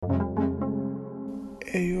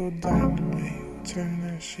Ayo, Dynamite, turn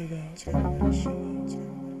that shit up, turn that shit up,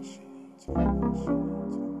 turn that shit up, turn that shit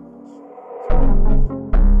up.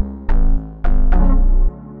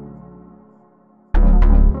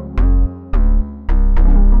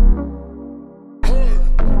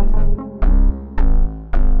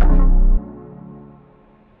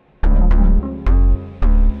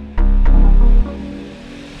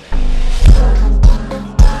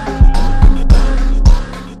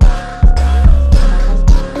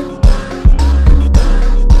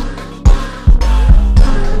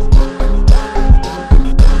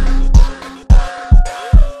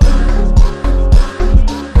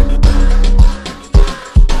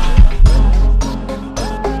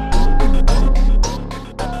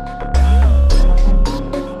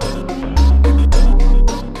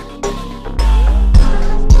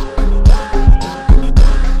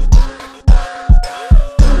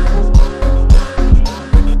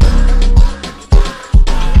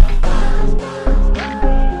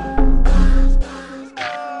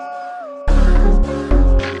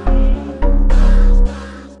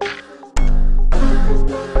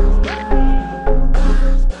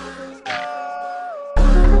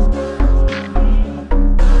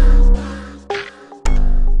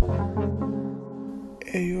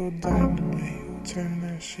 Ayo, Dynamite, turn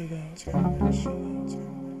that shit up, turn that shit up,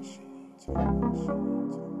 turn that shit up, turn that shit up,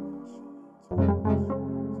 turn that shit up.